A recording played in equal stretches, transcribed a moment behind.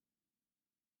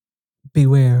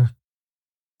Beware.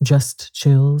 Just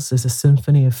Chills is a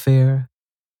symphony of fear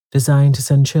designed to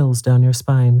send chills down your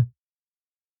spine.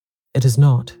 It is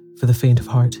not for the faint of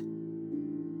heart.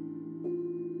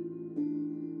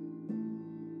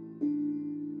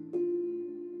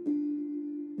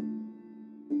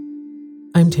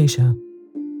 I'm Tasha,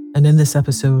 and in this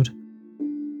episode,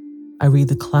 I read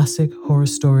the classic horror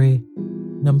story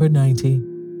number 90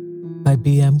 by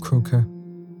B.M Croker.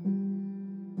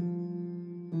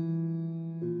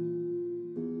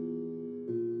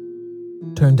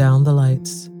 Turn down the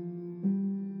lights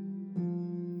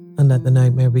and let the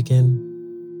nightmare begin.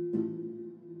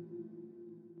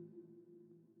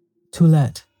 To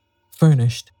let,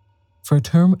 furnished, for a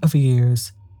term of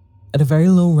years, at a very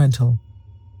low rental,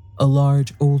 a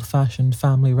large old-fashioned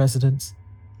family residence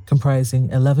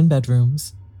comprising 11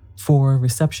 bedrooms, 4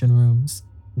 reception rooms,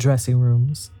 dressing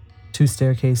rooms, 2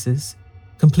 staircases,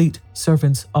 complete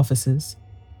servants' offices,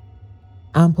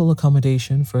 ample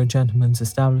accommodation for a gentleman's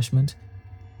establishment,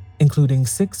 including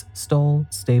 6-stall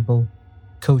stable,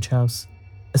 coach house,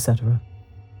 etc.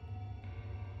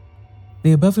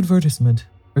 The above advertisement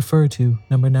referred to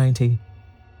number 90.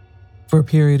 For a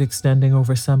period extending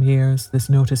over some years, this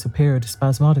notice appeared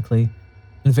spasmodically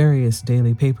in various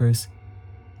daily papers.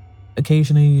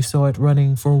 Occasionally you saw it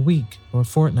running for a week or a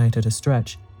fortnight at a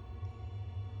stretch,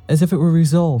 as if it were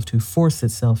resolved to force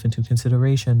itself into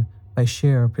consideration by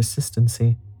sheer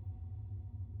persistency.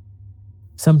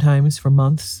 Sometimes, for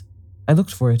months, I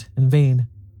looked for it in vain.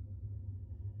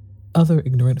 Other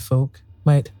ignorant folk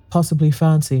might possibly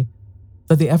fancy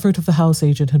that the effort of the house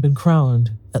agent had been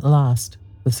crowned, at last,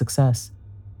 with success,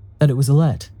 that it was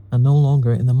let and no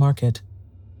longer in the market.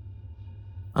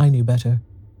 I knew better.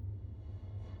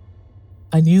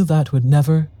 I knew that would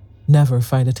never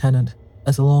find a tenant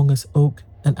as long as oak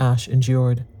and ash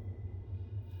endured.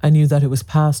 I knew that it was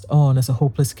passed on as a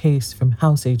hopeless case from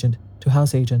house agent to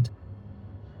house agent.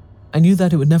 I knew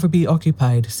that it would never be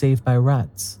occupied save by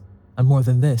rats, and more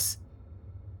than this,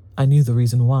 I knew the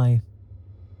reason why.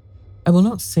 I will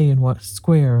not say in what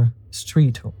square,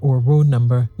 street, or road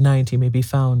number 90 may be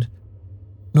found,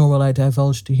 nor will I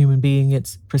divulge to human being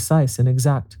its precise and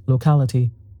exact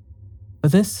locality.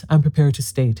 But this I'm prepared to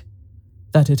state,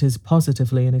 that it is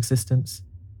positively in existence,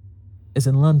 is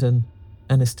in London,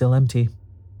 and is still empty.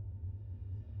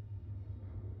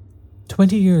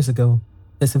 20 years ago,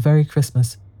 this very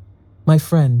Christmas, my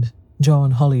friend,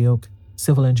 John Hollyoake,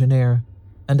 civil engineer,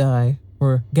 and I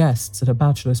were guests at a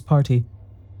bachelor's party,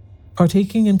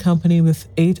 partaking in company with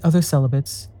 8 other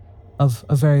celibates of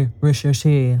a very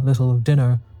recherché little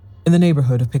dinner in the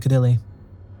neighbourhood of Piccadilly.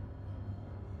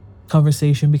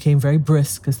 Conversation became very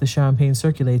brisk as the champagne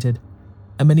circulated,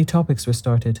 and many topics were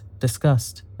started,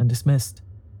 discussed, and dismissed.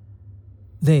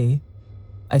 They,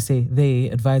 I say they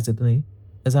advisedly,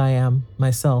 as I am,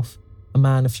 myself, a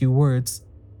man of few words,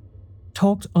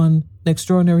 talked on an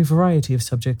extraordinary variety of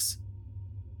subjects.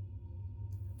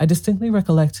 I distinctly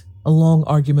recollect a long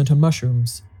argument on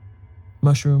mushrooms,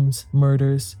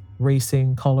 murders,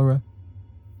 racing, cholera.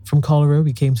 From cholera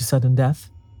we came to sudden death,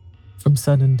 from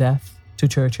sudden death to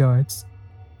churchyards,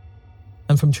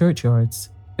 and from churchyards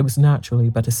it was naturally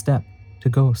but a step to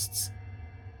ghosts.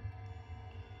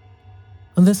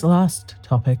 On this last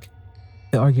topic,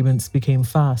 the arguments became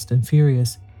fast and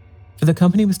furious, for the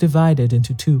company was divided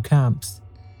into 2 camps.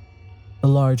 The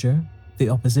larger, the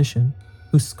opposition,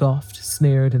 who scoffed,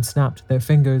 sneered, and snapped their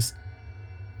fingers,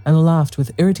 and laughed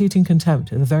with irritating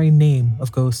contempt at the very name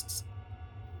of ghosts,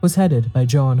 was headed by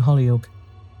John Hollyoake.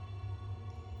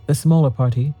 The smaller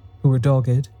party, who were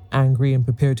dogged, angry, and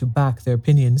prepared to back their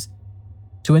opinions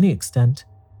to any extent,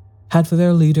 had for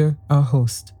their leader our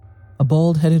host, a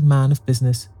bald-headed man of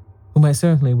business, whom I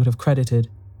certainly would have credited,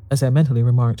 as I mentally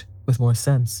remarked, with more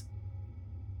sense.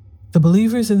 The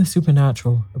believers in the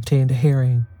supernatural obtained a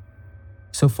hearing,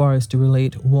 so far as to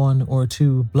relate 1 or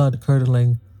 2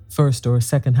 blood-curdling first or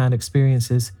second-hand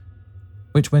experiences,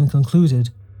 which when concluded,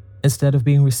 instead of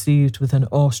being received with an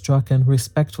awestruck and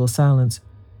respectful silence,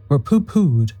 were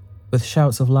pooh-poohed with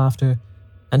shouts of laughter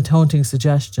and taunting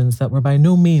suggestions that were by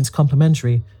no means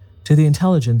complimentary to the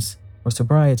intelligence or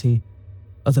sobriety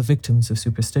of the victims of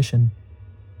superstition.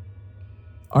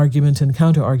 Argument and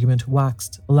counter-argument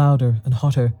waxed louder and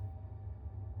hotter,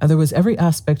 and there was every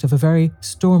aspect of a very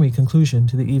stormy conclusion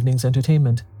to the evening's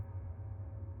entertainment.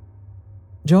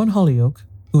 John Hollyoake,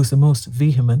 who was the most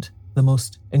vehement, the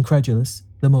most incredulous,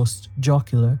 the most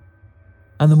jocular,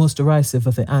 and the most derisive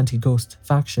of the anti-ghost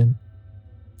faction,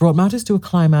 brought matters to a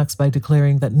climax by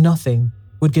declaring that nothing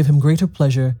would give him greater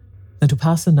pleasure than to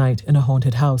pass the night in a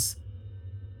haunted house,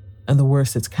 and the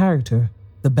worse its character,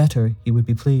 the better he would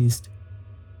be pleased.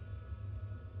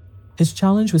 His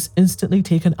challenge was instantly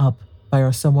taken up by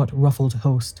our somewhat ruffled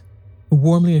host, who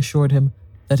warmly assured him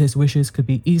that his wishes could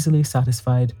be easily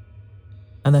satisfied,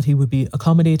 and that he would be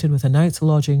accommodated with a night's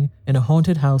lodging in a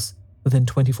haunted house within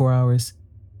 24 hours.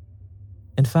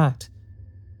 In fact,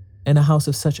 in a house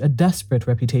of such a desperate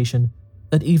reputation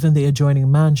that even the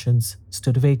adjoining mansions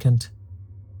stood vacant.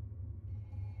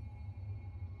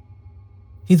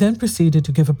 He then proceeded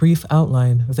to give a brief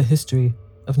outline of the history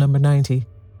of number 90.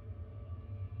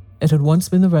 It had once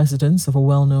been the residence of a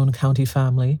well-known county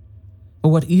family, but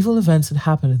what evil events had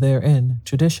happened therein,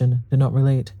 tradition did not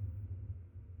relate.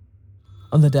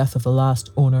 On the death of the last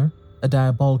owner, a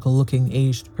diabolical-looking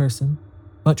aged person,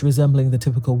 much resembling the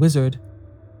typical wizard,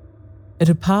 it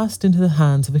had passed into the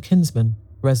hands of a kinsman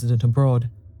resident abroad,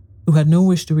 who had no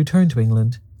wish to return to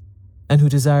England, and who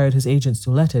desired his agents to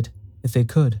let it if they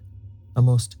could, a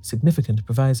most significant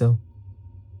proviso.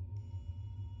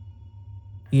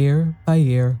 Year by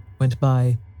year went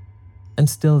by, and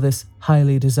still this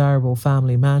highly desirable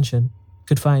family mansion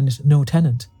could find no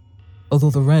tenant, although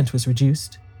the rent was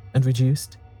reduced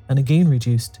and again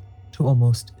reduced to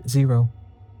almost zero.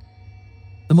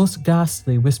 The most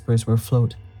ghastly whispers were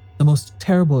afloat. The most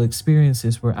terrible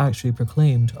experiences were actually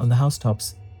proclaimed on the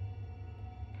housetops.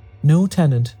 No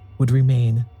tenant would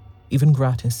remain, even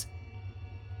gratis.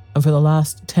 And for the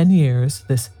last 10 years,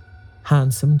 this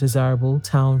handsome, desirable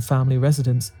town family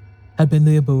residence had been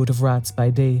the abode of rats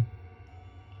by day,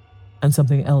 and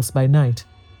something else by night,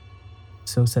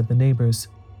 so said the neighbours.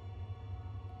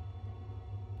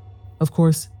 Of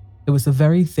course, it was the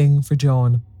very thing for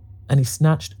John, and he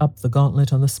snatched up the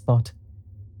gauntlet on the spot.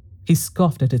 He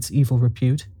scoffed at its evil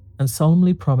repute and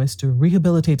solemnly promised to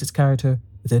rehabilitate its character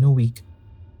within a week.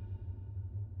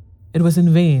 It was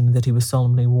in vain that he was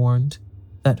solemnly warned,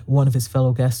 that one of his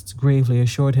fellow guests gravely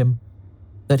assured him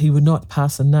that he would not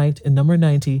pass a night in number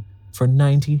 90 for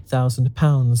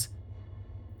 £90,000.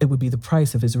 It would be the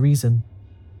price of his reason.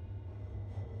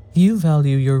 "You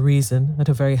value your reason at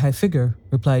a very high figure,"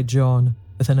 replied John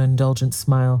with an indulgent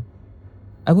smile.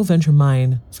 "I will venture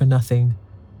mine for nothing."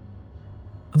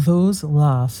 "Those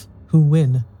laugh who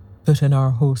win," put in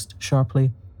our host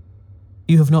sharply.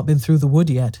 "You have not been through the wood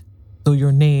yet, though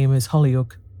your name is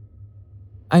Hollyoak.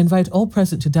 I invite all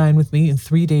present to dine with me in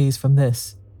 3 days from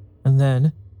this, and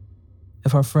then,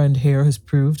 if our friend here has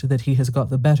proved that he has got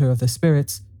the better of the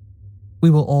spirits, we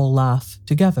will all laugh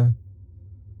together.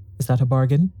 Is that a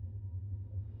bargain?"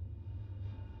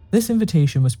 This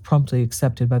invitation was promptly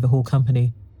accepted by the whole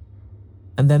company,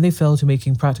 and then they fell to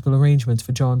making practical arrangements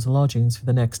for John's lodgings for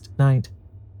the next night.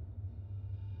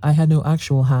 I had no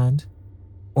actual hand,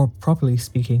 or properly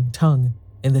speaking, tongue,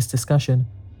 in this discussion,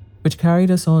 which carried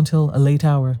us on till a late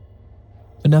hour.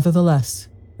 But nevertheless,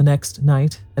 the next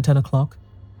night at 10 o'clock,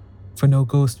 for no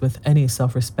ghost with any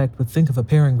self-respect would think of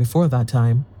appearing before that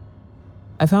time,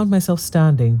 I found myself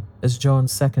standing as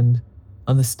John's second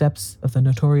on the steps of the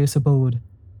notorious abode.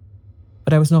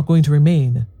 But I was not going to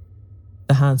remain.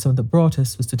 The hansom that brought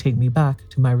us was to take me back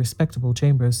to my respectable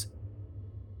chambers.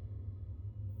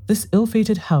 This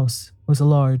ill-fated house was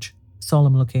large,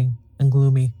 solemn-looking, and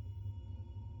gloomy.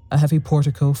 A heavy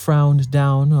portico frowned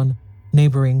down on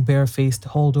neighbouring bare-faced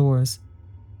hall doors.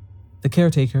 The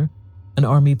caretaker, an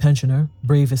army pensioner,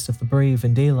 bravest of the brave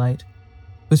in daylight,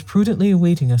 was prudently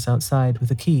awaiting us outside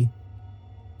with a key,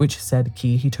 which said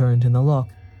key he turned in the lock,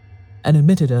 and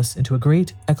admitted us into a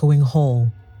great echoing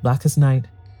hall, black as night,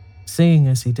 saying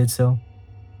as he did so,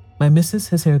 "My missus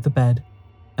has aired the bed.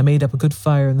 I made up a good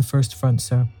fire in the first front,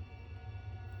 sir.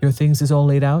 Your things is all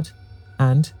laid out,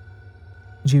 and,"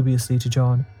 dubiously to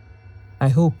John, "I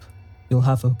hope you'll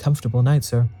have a comfortable night,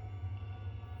 sir."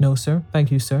 "No, sir,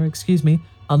 thank you, sir. Excuse me,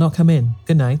 I'll not come in.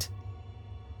 Good night."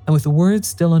 And with the words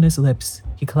still on his lips,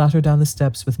 he clattered down the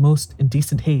steps with most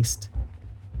indecent haste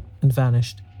and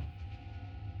vanished.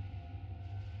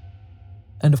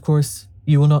 "And of course,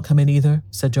 you will not come in either,"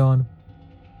 said John.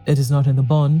 "It is not in the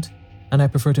bond, and I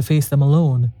prefer to face them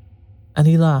alone." And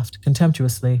he laughed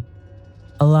contemptuously,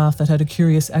 a laugh that had a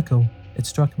curious echo, it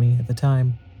struck me at the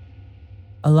time.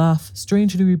 A laugh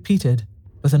strangely repeated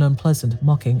with an unpleasant,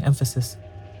 mocking emphasis.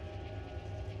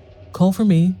 "Call for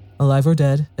me, alive or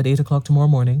dead, at 8 o'clock tomorrow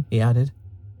morning," he added,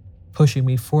 pushing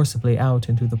me forcibly out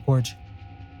into the porch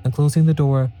and closing the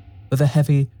door with a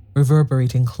heavy,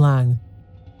 reverberating clang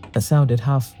that sounded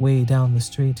halfway down the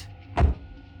street.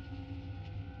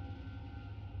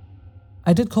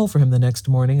 I did call for him the next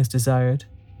morning as desired,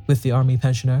 with the army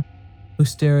pensioner, who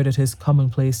stared at his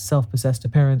commonplace, self-possessed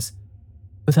appearance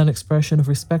with an expression of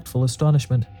respectful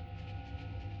astonishment.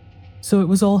 "So it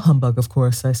was all humbug, of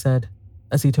course," I said,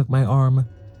 as he took my arm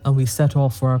and we set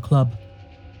off for our club.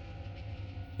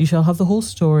 "You shall have the whole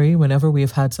story whenever we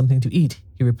have had something to eat,"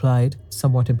 he replied,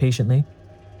 somewhat impatiently.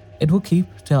 "It will keep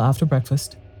till after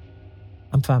breakfast.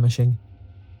 I'm famishing."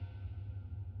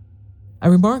 I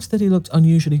remarked that he looked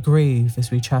unusually grave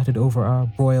as we chatted over our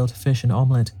broiled fish and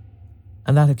omelette,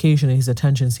 and that occasionally his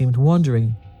attention seemed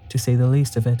wandering, to say the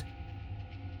least of it.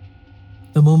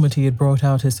 The moment he had brought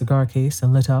out his cigar case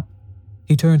and lit up,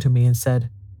 he turned to me and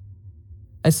said,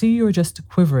 "I see you are just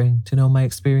quivering to know my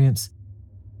experience,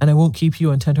 and I won't keep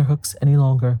you on tenterhooks any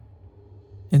longer.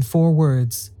 In 4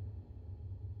 words,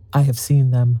 I have seen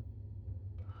them."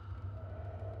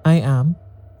 I am,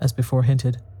 as before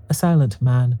hinted, a silent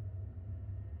man.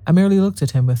 I merely looked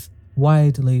at him with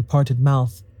widely parted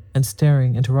mouth and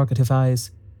staring interrogative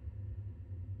eyes.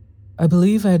 I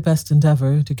believe I had best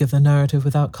endeavour to give the narrative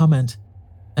without comment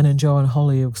and in John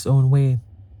Holyoke's own way.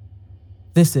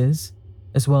 This is,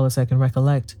 as well as I can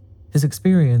recollect, his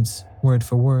experience word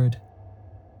for word.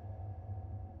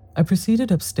 I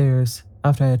proceeded upstairs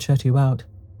after I had shut you out,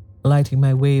 lighting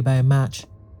my way by a match,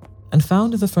 and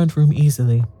found the front room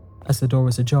easily, as the door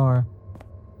was ajar,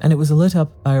 and it was lit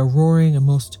up by a roaring and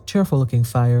most cheerful-looking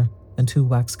fire and 2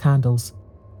 wax candles.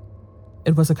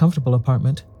 It was a comfortable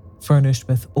apartment, furnished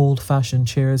with old-fashioned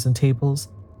chairs and tables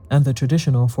and the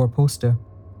traditional 4-poster.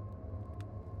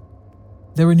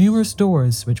 There were numerous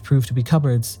doors which proved to be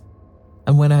cupboards,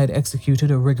 and when I had executed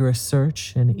a rigorous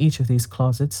search in each of these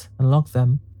closets and locked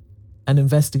them, and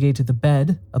investigated the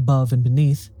bed above and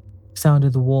beneath,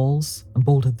 sounded the walls and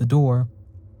bolted the door,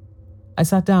 I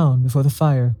sat down before the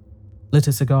fire, lit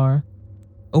a cigar,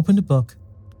 opened a book,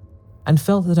 and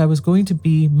felt that I was going to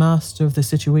be master of the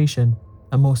situation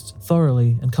and most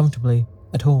thoroughly and comfortably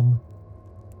at home.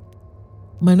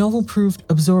 My novel proved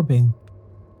absorbing.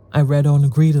 I read on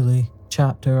greedily,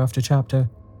 chapter after chapter,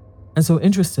 and so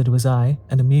interested was I,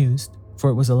 and amused,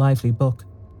 for it was a lively book,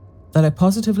 that I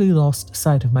positively lost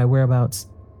sight of my whereabouts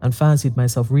and fancied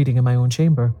myself reading in my own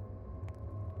chamber.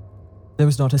 There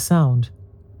was not a sound,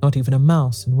 not even a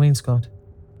mouse in wainscot.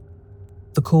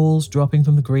 The coals dropping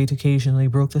from the grate occasionally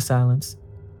broke the silence,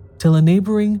 till a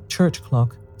neighbouring church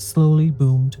clock slowly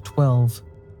boomed 12.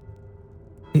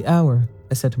 "The hour,"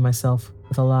 I said to myself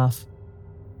with a laugh,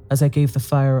 as I gave the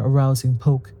fire a rousing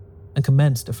poke and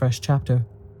commenced a fresh chapter.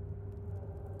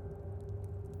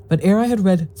 But ere I had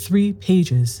read 3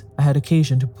 pages, I had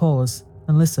occasion to pause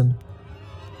and listen.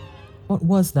 What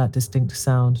was that distinct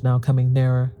sound now coming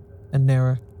nearer and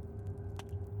nearer?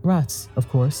 "Rats, of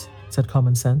course," said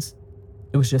common sense.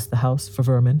 It was just the house for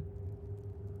vermin.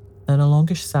 Then a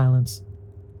longish silence.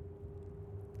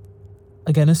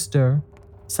 Again a stir,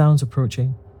 sounds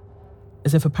approaching,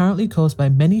 as if apparently caused by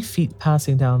many feet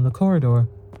passing down the corridor,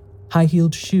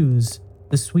 high-heeled shoes,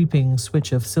 the sweeping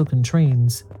switch of silken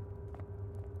trains.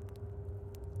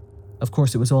 Of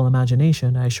course it was all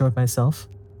imagination, I assured myself.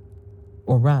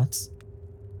 Or rats.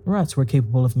 Rats were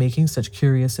capable of making such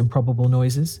curious, improbable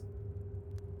noises.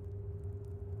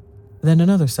 Then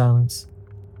another silence.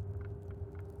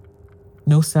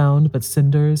 No sound but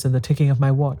cinders and the ticking of my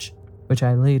watch, which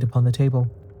I laid upon the table.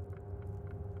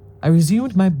 I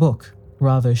resumed my book,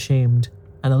 rather ashamed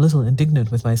and a little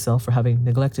indignant with myself for having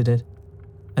neglected it,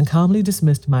 and calmly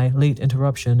dismissed my late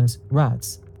interruption as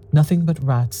rats, nothing but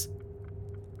rats.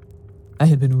 I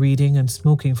had been reading and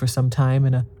smoking for some time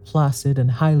in a placid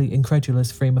and highly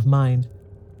incredulous frame of mind,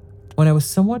 when I was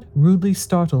somewhat rudely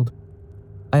startled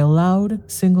by a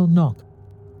loud single knock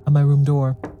on my room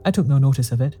door. I took no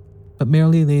notice of it, but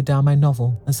merely laid down my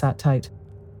novel and sat tight.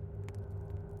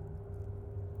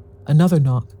 Another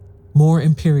knock, more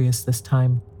imperious this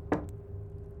time.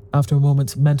 After a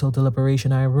moment's mental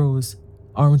deliberation, I arose,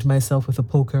 armed myself with a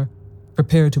poker,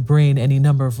 prepared to brain any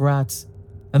number of rats,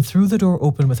 and threw the door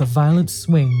open with a violent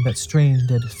swing that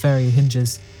strained at fairy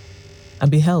hinges,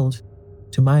 and beheld,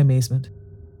 to my amazement,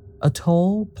 a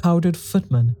tall, powdered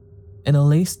footman in a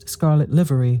laced scarlet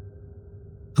livery,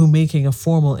 who, making a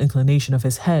formal inclination of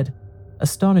his head,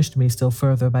 astonished me still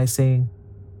further by saying,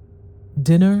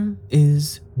 "Dinner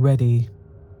is ready."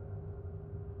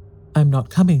 "I'm not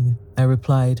coming," I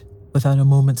replied, without a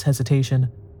moment's hesitation,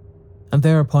 and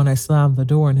thereupon I slammed the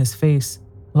door in his face,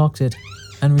 locked it,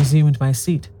 and resumed my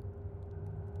seat.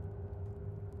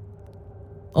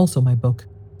 Also my book.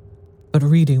 But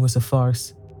reading was a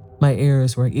farce. My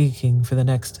ears were aching for the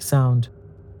next sound.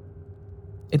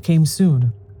 It came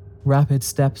soon, rapid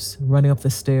steps running up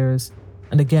the stairs,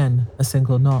 and again a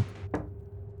single knock.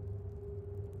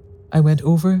 I went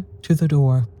over to the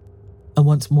door, and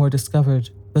once more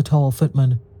discovered the tall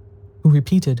footman, who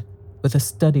repeated with a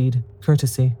studied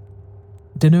courtesy,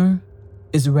 "Dinner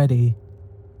is ready,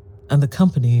 and the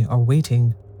company are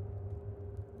waiting."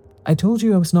 "I told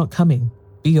you I was not coming,"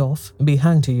 "Be off and be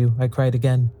hanged to you," I cried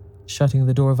again, shutting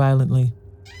the door violently.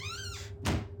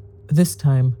 This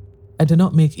time, I did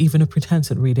not make even a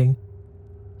pretense at reading.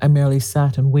 I merely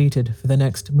sat and waited for the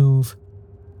next move.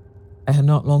 I had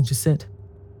not long to sit.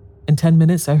 In 10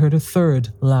 minutes, I heard a third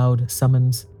loud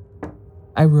summons.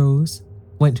 I rose,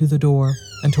 went to the door,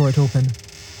 and tore it open.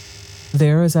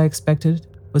 There, as I expected,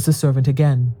 was the servant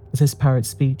again, with his parrot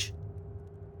speech.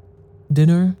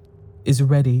 "Dinner is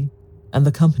ready, and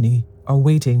the company are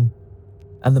waiting,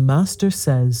 and the master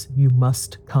says you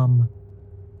must come."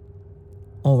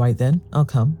 "All right then, I'll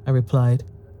come," I replied,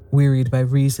 wearied by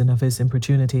reason of his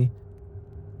importunity,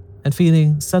 and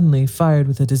feeling suddenly fired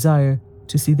with a desire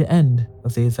to see the end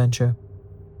of the adventure.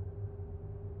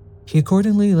 He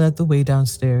accordingly led the way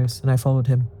downstairs, and I followed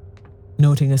him,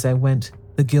 noting as I went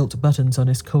the gilt buttons on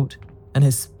his coat and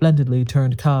his splendidly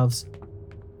turned calves.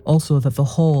 Also that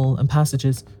the hall and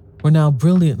passages were now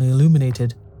brilliantly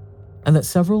illuminated, and that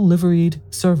several liveried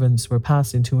servants were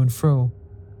passing to and fro,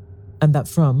 and that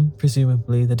from,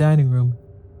 presumably, the dining room,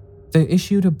 there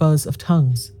issued a buzz of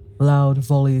tongues, loud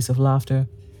volleys of laughter,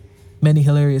 many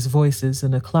hilarious voices,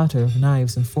 and a clatter of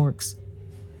knives and forks.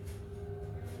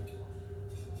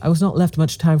 I was not left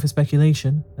much time for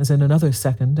speculation, as in another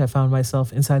second I found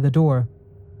myself inside the door,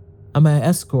 and my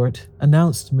escort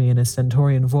announced me in a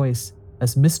stentorian voice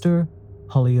as Mr.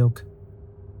 Hollyoake.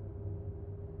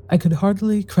 I could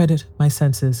hardly credit my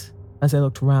senses as I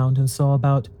looked round and saw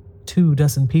about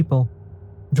 24 people,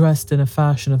 dressed in a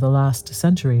fashion of the last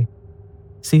century,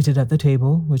 seated at the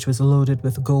table, which was loaded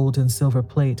with gold and silver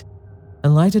plate,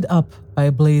 and lighted up by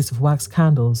a blaze of wax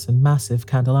candles and massive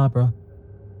candelabra.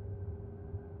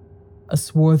 A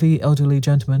swarthy elderly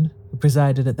gentleman, who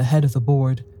presided at the head of the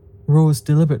board, rose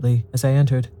deliberately as I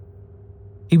entered.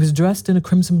 He was dressed in a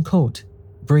crimson coat,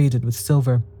 braided with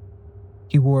silver.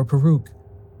 He wore a peruke,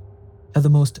 had the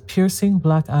most piercing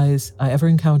black eyes I ever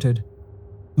encountered,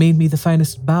 made me the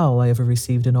finest bow I ever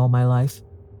received in all my life,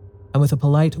 and with a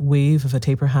polite wave of a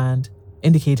taper hand,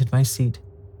 indicated my seat.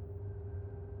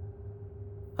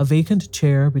 A vacant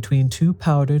chair between two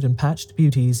powdered and patched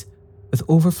beauties with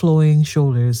overflowing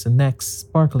shoulders and necks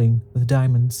sparkling with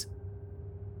diamonds.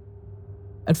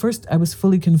 At first, I was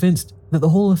fully convinced that the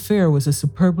whole affair was a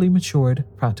superbly matured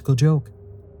practical joke.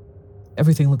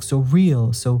 Everything looked so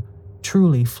real, so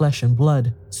truly flesh and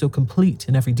blood, so complete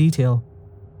in every detail.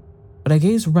 But I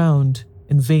gazed round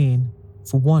in vain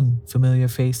for one familiar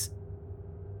face.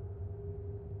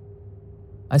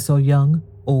 I saw young,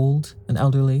 old, and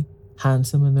elderly,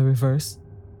 handsome in the reverse.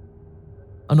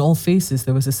 On all faces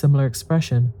there was a similar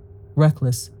expression,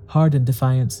 reckless, hardened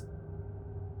defiance.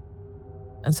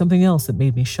 And something else that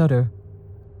made me shudder,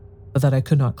 but that I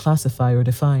could not classify or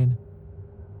define.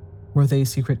 Were they a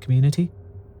secret community?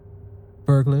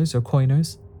 Burglars or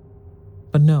coiners?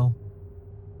 But no.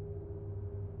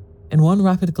 In one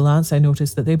rapid glance I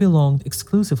noticed that they belonged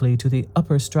exclusively to the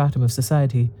upper stratum of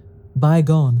society,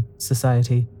 bygone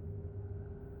society.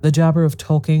 The jabber of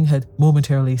talking had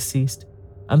momentarily ceased,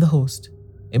 and the host,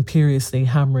 imperiously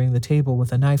hammering the table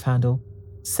with a knife handle,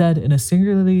 said in a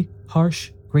singularly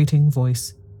harsh, grating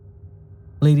voice,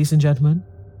 "Ladies and gentlemen,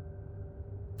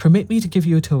 permit me to give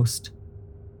you a toast.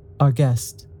 Our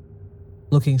guest,"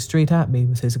 looking straight at me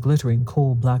with his glittering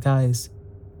coal-black eyes.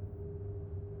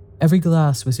 Every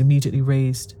glass was immediately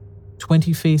raised.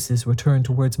 20 faces were turned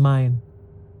towards mine,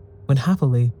 when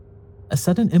happily, a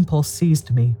sudden impulse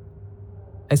seized me.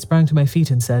 I sprang to my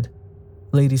feet and said,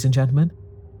 "Ladies and gentlemen,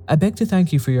 I beg to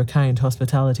thank you for your kind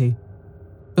hospitality,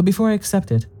 but before I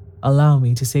accept it, allow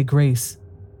me to say grace."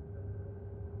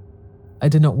 I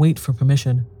did not wait for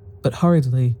permission, but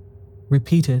hurriedly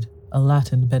repeated a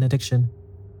Latin benediction.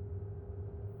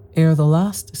 Ere the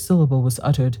last syllable was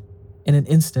uttered, in an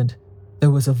instant, there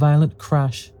was a violent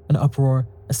crash, an uproar,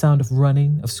 a sound of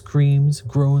running, of screams,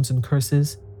 groans, and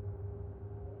curses.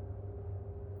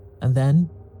 And then,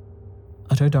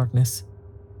 utter darkness.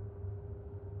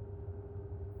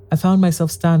 I found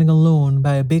myself standing alone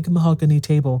by a big mahogany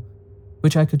table,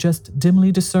 which I could just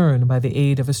dimly discern by the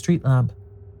aid of a street lamp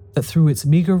that threw its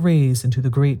meager rays into the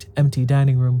great empty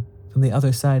dining room from the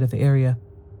other side of the area.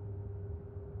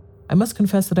 I must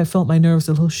confess that I felt my nerves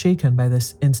a little shaken by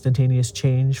this instantaneous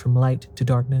change from light to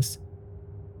darkness,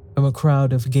 from a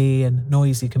crowd of gay and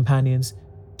noisy companions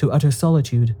to utter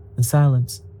solitude and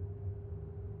silence.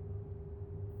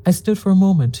 I stood for a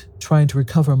moment, trying to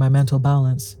recover my mental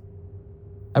balance.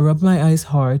 I rubbed my eyes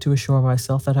hard to assure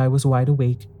myself that I was wide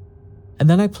awake, and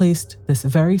then I placed this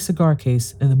very cigar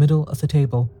case in the middle of the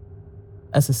table,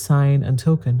 as a sign and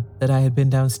token that I had been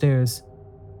downstairs,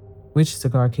 which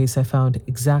cigar case I found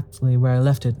exactly where I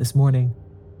left it this morning.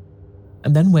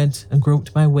 and then went and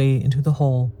groped my way into the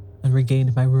hall and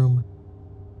regained my room.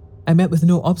 I met with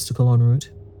no obstacle en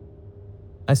route.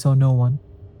 I saw no one.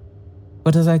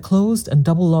 But as I closed and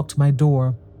double-locked my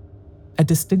door, I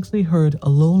distinctly heard a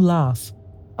low laugh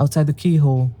outside the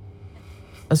keyhole,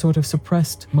 a sort of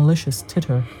suppressed, malicious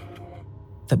titter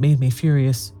that made me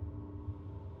furious.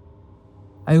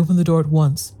 I opened the door at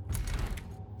once.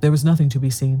 There was nothing to be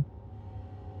seen.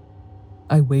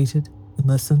 I waited and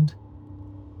listened.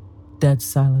 Dead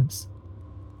silence.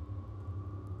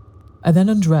 I then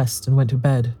undressed and went to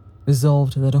bed,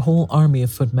 resolved that a whole army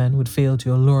of footmen would fail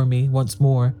to allure me once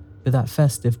more to that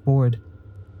festive board.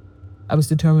 I was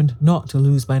determined not to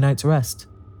lose my night's rest,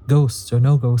 ghosts or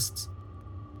no ghosts.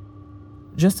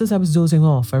 Just as I was dozing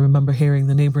off, I remember hearing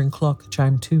the neighbouring clock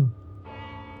chime 2.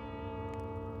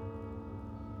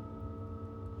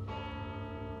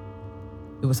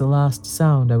 It was the last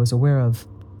sound I was aware of.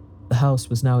 The house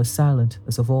was now as silent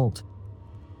as a vault.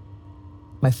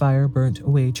 My fire burnt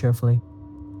away cheerfully.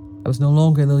 I was no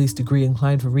longer in the least degree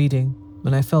inclined for reading,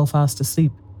 and I fell fast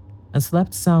asleep and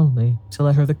slept soundly till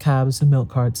I heard the cabs and milk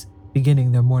carts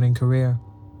beginning their morning career.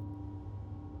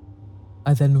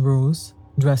 I then rose,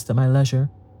 dressed at my leisure,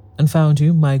 and found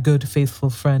you, my good faithful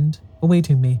friend,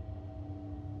 awaiting me,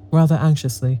 rather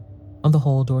anxiously, on the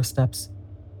hall doorsteps.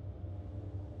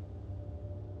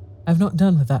 I've not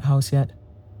done with that house yet.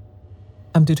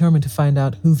 I'm determined to find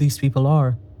out who these people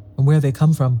are and where they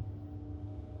come from.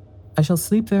 I shall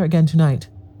sleep there again tonight,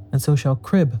 and so shall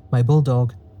Crib, my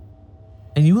bulldog.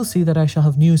 And you will see that I shall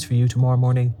have news for you tomorrow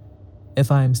morning,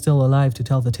 if I am still alive to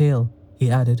tell the tale, he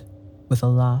added, with a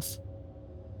laugh.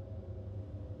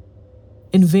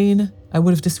 In vain, I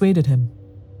would have dissuaded him.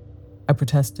 I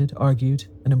protested, argued,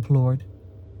 and implored.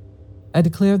 I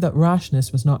declared that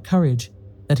rashness was not courage,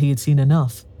 that he had seen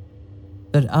enough,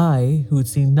 that I, who had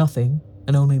seen nothing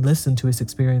and only listened to his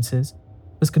experiences,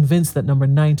 was convinced that number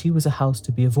 90 was a house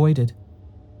to be avoided.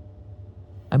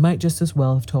 I might just as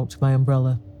well have talked to my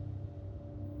umbrella.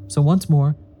 So once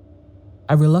more,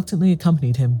 I reluctantly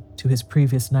accompanied him to his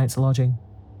previous night's lodging.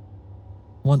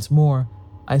 Once more,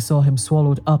 I saw him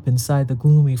swallowed up inside the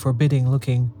gloomy,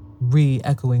 forbidding-looking,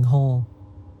 re-echoing hall.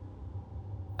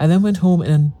 I then went home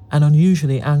in an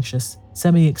unusually anxious,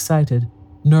 semi-excited,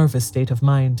 nervous state of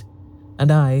mind,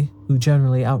 and I, who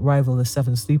generally outrival the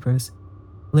 7 sleepers,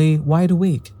 lay wide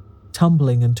awake,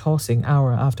 tumbling and tossing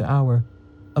hour after hour,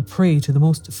 a prey to the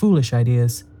most foolish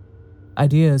ideas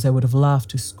I would have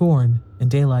laughed to scorn in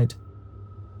daylight.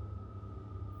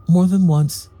 More than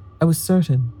once, I was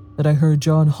certain that I heard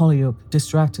John Holyoke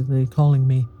distractedly calling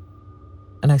me,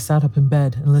 and I sat up in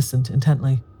bed and listened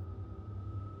intently.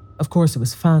 Of course it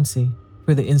was fancy,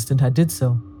 for the instant I did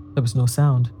so, there was no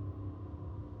sound.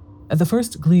 At the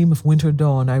first gleam of winter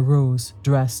dawn, I rose,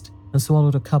 dressed, and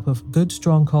swallowed a cup of good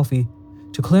strong coffee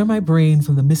to clear my brain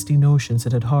from the misty notions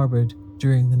it had harbored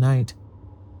during the night.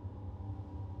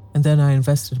 And then I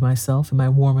invested myself in my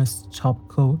warmest top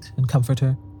coat and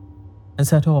comforter and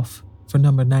set off for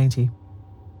number 90.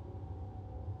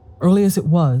 Early as it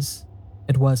was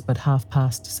but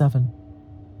 7:30.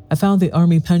 I found the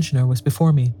army pensioner was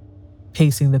before me,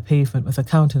 pacing the pavement with a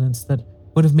countenance that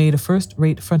would have made a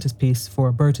first-rate frontispiece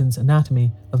for Burton's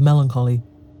Anatomy of Melancholy,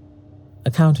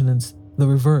 a countenance the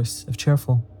reverse of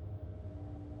cheerful.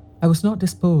 I was not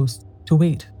disposed to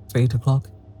wait for 8 o'clock.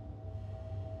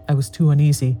 I was too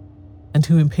uneasy and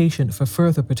too impatient for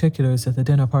further particulars of the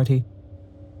dinner party,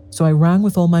 so I rang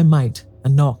with all my might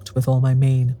and knocked with all my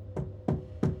main.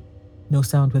 No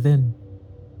sound within,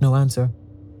 no answer.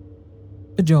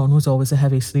 But John was always a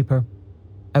heavy sleeper.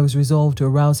 I was resolved to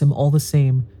arouse him all the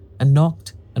same, and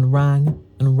knocked and rang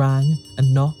and rang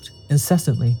and knocked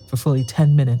incessantly for fully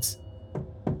 10 minutes.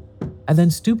 I then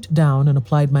stooped down and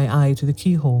applied my eye to the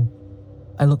keyhole.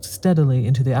 I looked steadily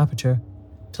into the aperture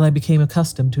till I became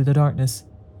accustomed to the darkness.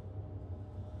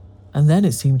 And then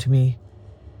it seemed to me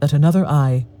that another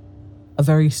eye, a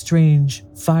very strange,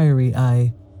 fiery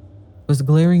eye, was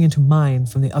glaring into mine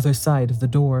from the other side of the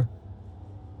door.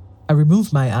 I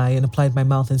removed my eye and applied my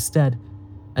mouth instead,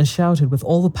 and shouted with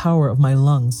all the power of my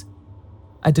lungs.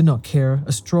 I did not care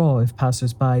a straw if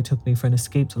passers-by took me for an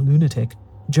escaped lunatic.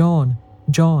 John,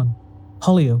 John,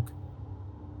 Holyoke.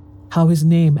 How his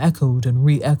name echoed and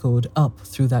re-echoed up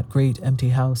through that great empty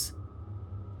house.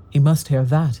 He must hear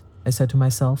that, I said to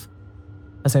myself,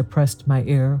 as I pressed my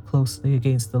ear closely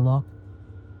against the lock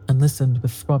and listened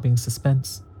with throbbing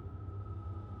suspense.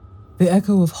 The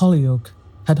echo of Holyoke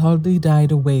had hardly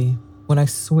died away when I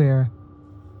swear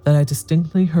that I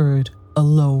distinctly heard a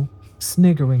low,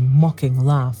 sniggering, mocking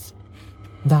laugh.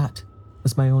 That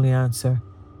was my only answer.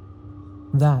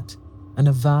 That and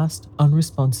a vast,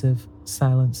 unresponsive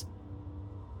silence.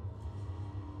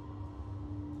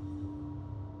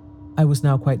 I was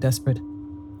now quite desperate.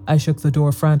 I shook the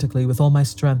door frantically with all my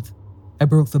strength. I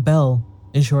broke the bell.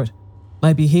 In short,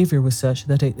 my behavior was such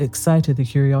that it excited the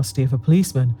curiosity of a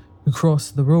policeman who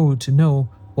crossed the road to know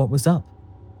what was up.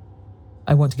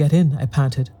 "I want to get in," I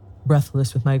panted,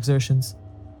 breathless with my exertions.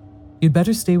 "You'd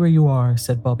better stay where you are,"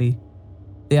 said Bobby.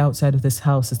 "The outside of this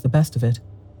house is the best of it.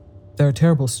 There are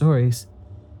terrible stories."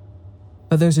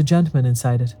 "But there's a gentleman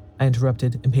inside it," I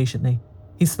interrupted impatiently.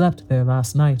 "He slept there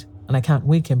last night, and I can't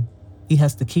wake him. He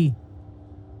has the key."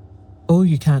 "Oh,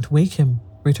 you can't wake him,"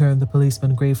 returned the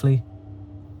policeman gravely.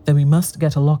 "Then we must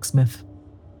get a locksmith."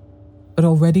 But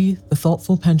already the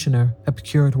thoughtful pensioner had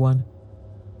procured one,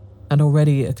 and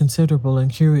already a considerable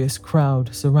and curious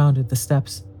crowd surrounded the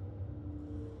steps.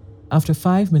 After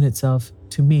 5 minutes of,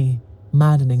 to me,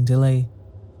 maddening delay,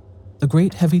 the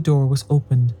great heavy door was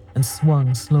opened and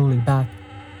swung slowly back,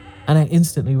 and I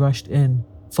instantly rushed in,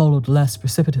 followed less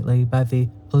precipitately by the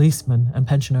policeman and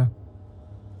pensioner.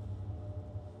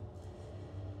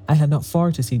 I had not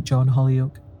far to seek John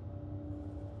Hollyoake.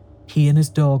 He and his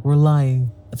dog were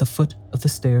lying at the foot of the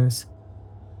stairs,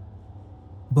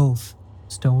 both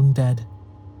stone dead.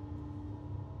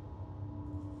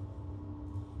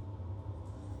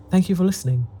 Thank you for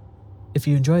listening. If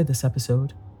you enjoyed this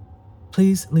episode,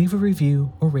 please leave a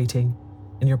review or rating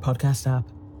in your podcast app.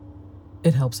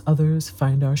 It helps others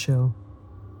find our show.